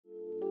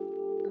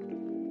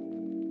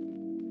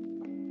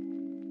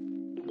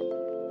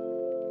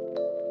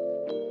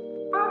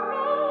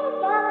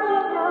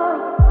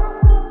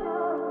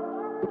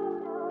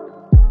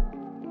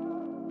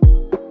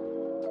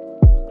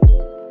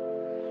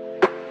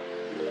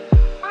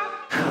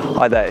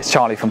Hi there, it's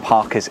Charlie from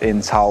Parkers in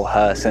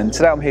Tilehurst, and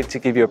today I'm here to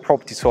give you a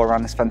property tour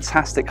around this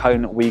fantastic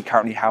home that we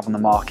currently have on the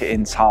market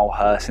in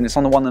Tilehurst, and it's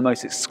on one of the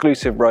most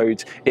exclusive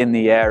roads in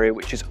the area,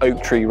 which is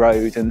Oak Tree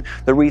Road. And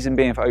the reason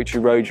being for Oak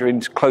Tree Road, you're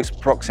in close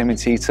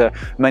proximity to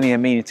many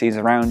amenities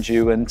around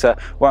you, and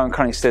where I'm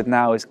currently stood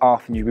now is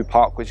Arthur Newbury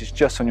Park, which is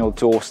just on your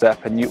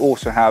doorstep, and you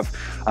also have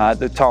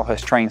the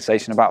Tilehurst train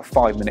station about a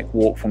 5-minute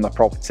walk from the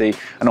property,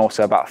 and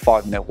also about a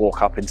 5-minute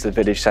walk up into the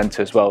village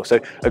centre as well. So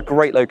a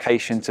great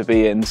location to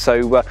be in.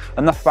 So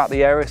enough about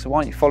the area, so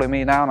why don't you follow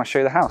me now and I'll show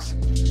you the house.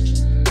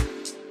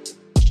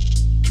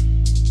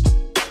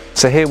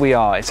 So here we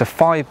are. It's a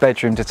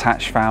 5-bedroom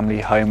detached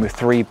family home with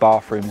 3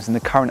 bathrooms, and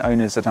the current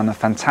owners have done a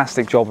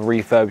fantastic job of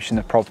refurbishing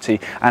the property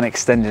and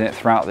extending it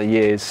throughout the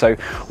years. So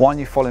why don't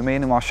you follow me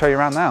in and I'll show you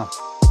around now.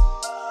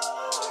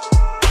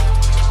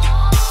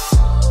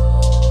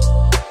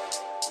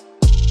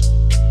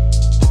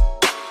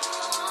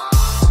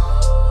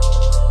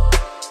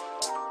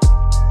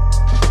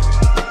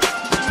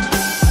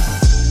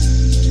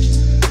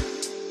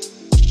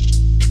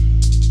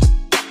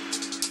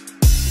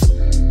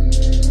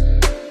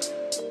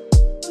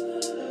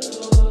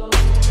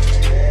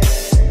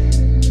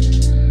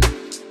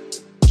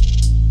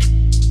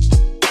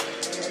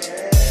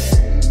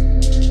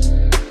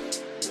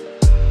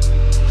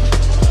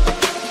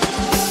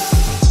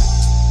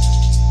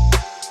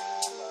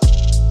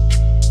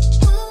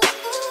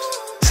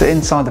 So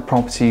inside the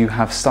property you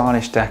have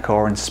stylish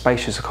decor and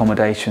spacious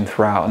accommodation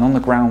throughout, and on the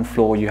ground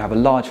floor you have a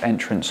large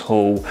entrance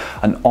hall,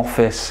 an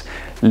office,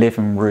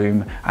 living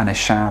room and a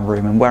shower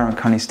room, and where I'm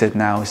currently stood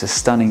now is a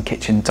stunning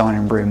kitchen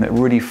dining room that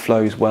really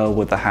flows well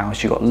with the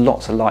house. You've got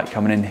lots of light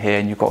coming in here,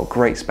 and you've got a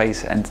great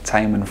space to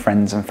entertain when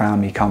friends and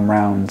family come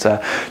round.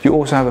 You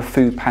also have a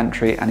food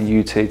pantry and a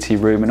utility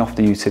room, and off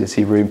the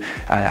utility room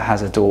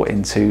has a door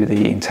into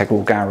the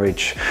integral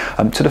garage.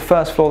 To the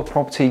first floor of the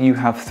property you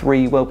have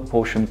 3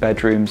 well-proportioned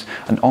bedrooms,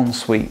 an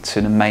ensuite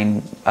to the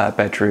main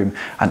bedroom,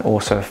 and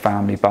also a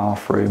family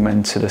bathroom,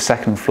 and to the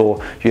second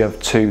floor you have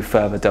 2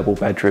 further double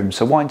bedrooms.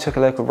 So why don't you take a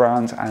look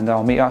around and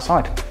I'll meet you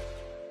outside.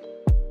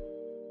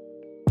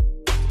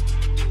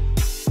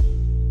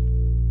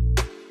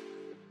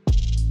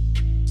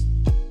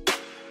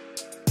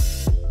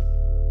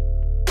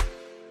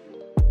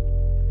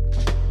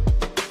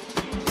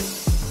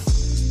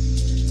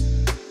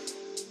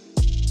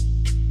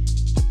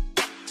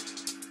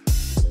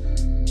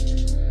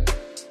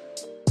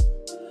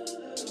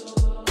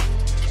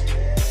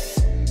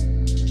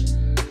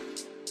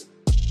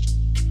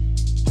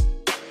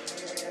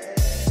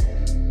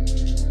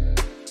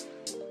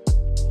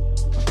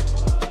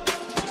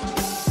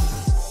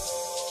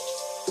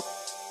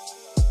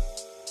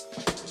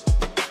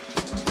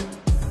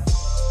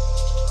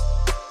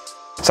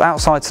 So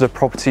outside to the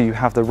property you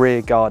have the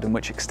rear garden,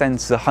 which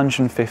extends to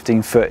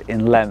 115 foot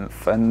in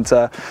length, and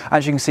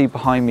as you can see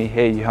behind me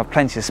here you have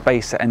plenty of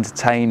space to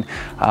entertain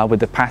with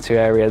the patio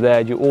area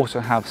there. You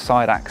also have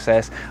side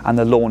access and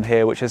the lawn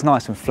here, which is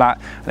nice and flat,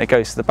 and it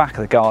goes to the back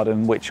of the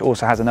garden, which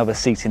also has another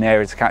seating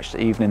area to catch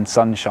the evening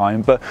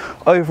sunshine. But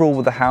overall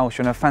with the house,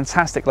 you're in a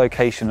fantastic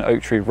location at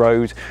Oak Tree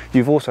Road.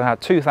 You've also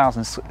had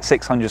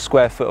 2,600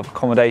 square foot of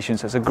accommodation,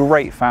 so it's a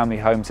great family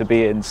home to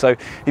be in. So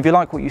if you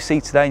like what you see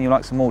today and you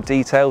like some more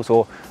details,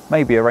 or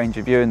maybe arrange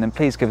a viewing, then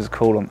please give us a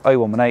call on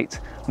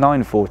 0118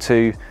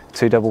 942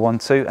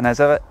 2112, and as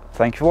ever,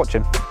 thank you for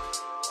watching.